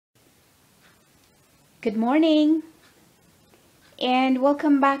Good morning and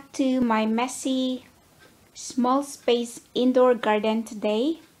welcome back to my messy small space indoor garden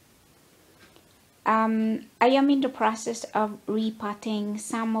today. I am in the process of repotting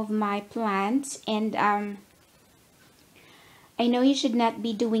some of my plants and I know you should not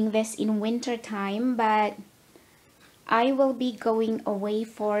be doing this in winter time, but I will be going away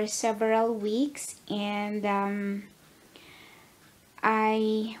for several weeks and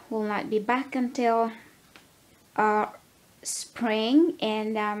I will not be back until spring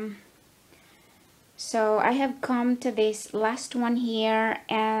and so I have come to this last one here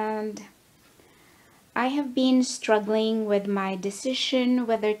and I have been struggling with my decision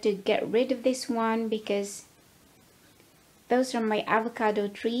whether to get rid of this one because those are my avocado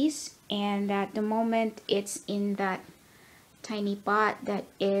trees and at the moment it's in that tiny pot that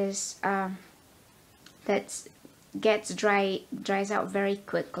is that dries out very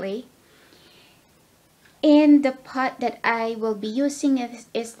quickly. And the pot that I will be using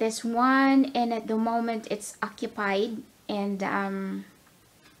is this one, and at the moment it's occupied and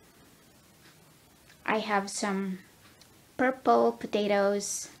I have some purple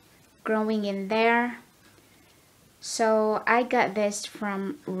potatoes growing in there. So I got this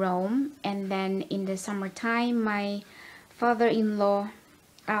from Rome, and then in the summertime my father-in-law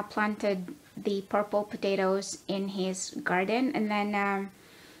planted the purple potatoes in his garden, and then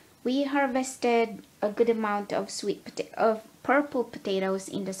we harvested a good amount of purple potatoes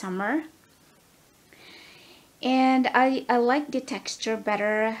in the summer. And I like the texture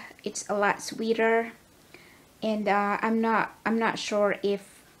better. It's a lot sweeter, and I'm not sure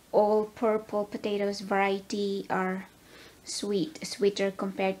if all purple potatoes variety are sweeter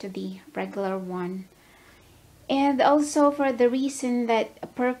compared to the regular one. And also for the reason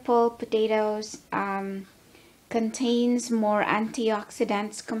that purple potatoes contains more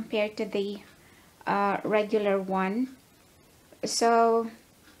antioxidants compared to the regular one. So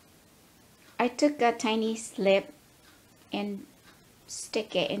I took a tiny slip and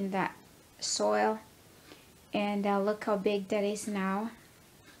stick it in that soil, and look how big that is now.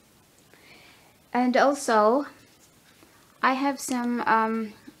 And also I have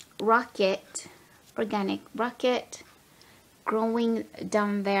some organic rocket growing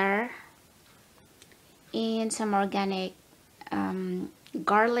down there, and some organic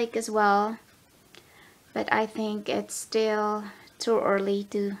garlic as well, but I think it's still too early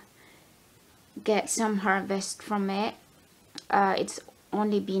to get some harvest from it. It's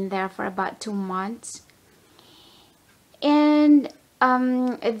only been there for about 2 months, and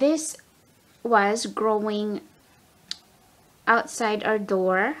this was growing outside our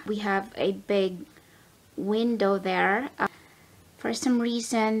door. We have a big window there. For some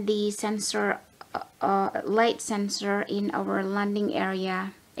reason the light sensor in our landing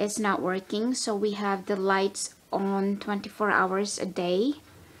area is not working, so we have the lights on 24 hours a day.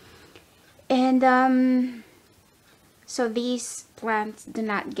 And so these plants do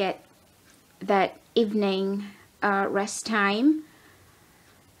not get that evening rest time,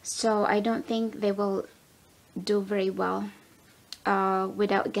 so I don't think they will do very well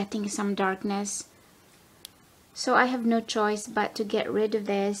without getting some darkness. So I have no choice but to get rid of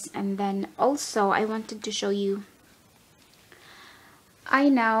this. And then also I wanted to show you,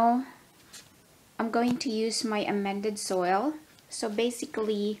 I'm going to use my amended soil. So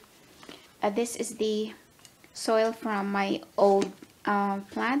basically this is the soil from my old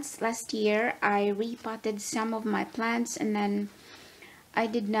plants. Last year I repotted some of my plants, and then I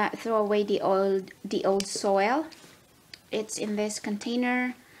did not throw away the old soil. It's in this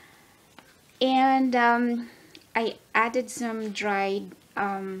container, and I added some dried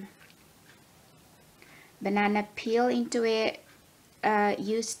banana peel into it,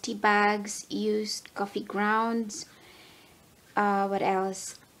 used tea bags, used coffee grounds, what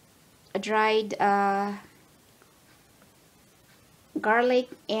else? A dried garlic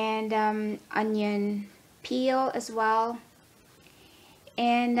and onion peel as well,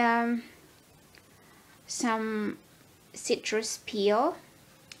 and some citrus peel.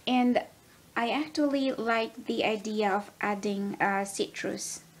 And I actually like the idea of adding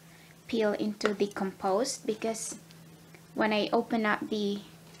citrus peel into the compost, because when I open up the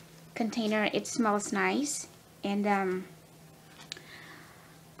container it smells nice. And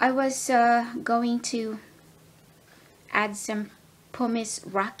I was going to add some pumice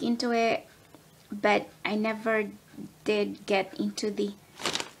rock into it, but I never did get into the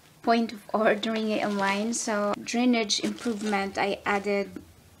point of ordering it online. So drainage improvement, I added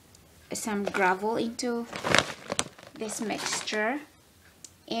some gravel into this mixture,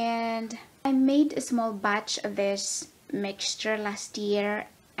 and I made a small batch of this mixture last year,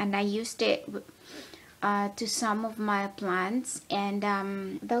 and I used it to some of my plants, and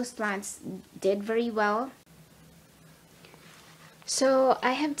those plants did very well. So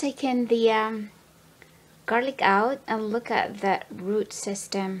I have taken the garlic out, and look at that root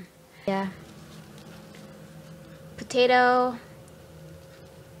system. Yeah, potato,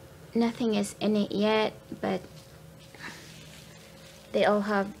 nothing is in it yet, but they all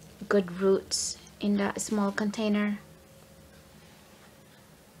have good roots in that small container.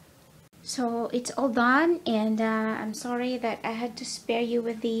 So it's all done, and I'm sorry that I had to spare you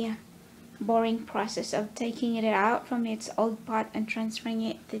with the boring process of taking it out from its old pot and transferring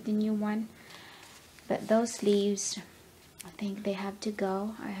it to the new one. But those leaves, I think they have to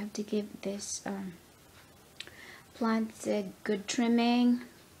go. I have to give this plant a good trimming.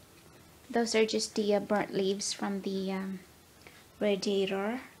 Those are just the burnt leaves from the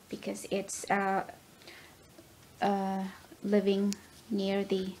radiator, because it's living near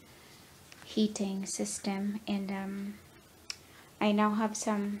the heating system, and I now have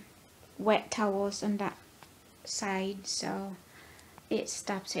some wet towels on that side, so it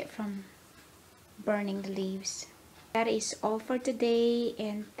stops it from burning the leaves. That is all for today,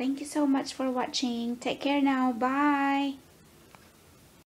 and thank you so much for watching. Take care now. Bye.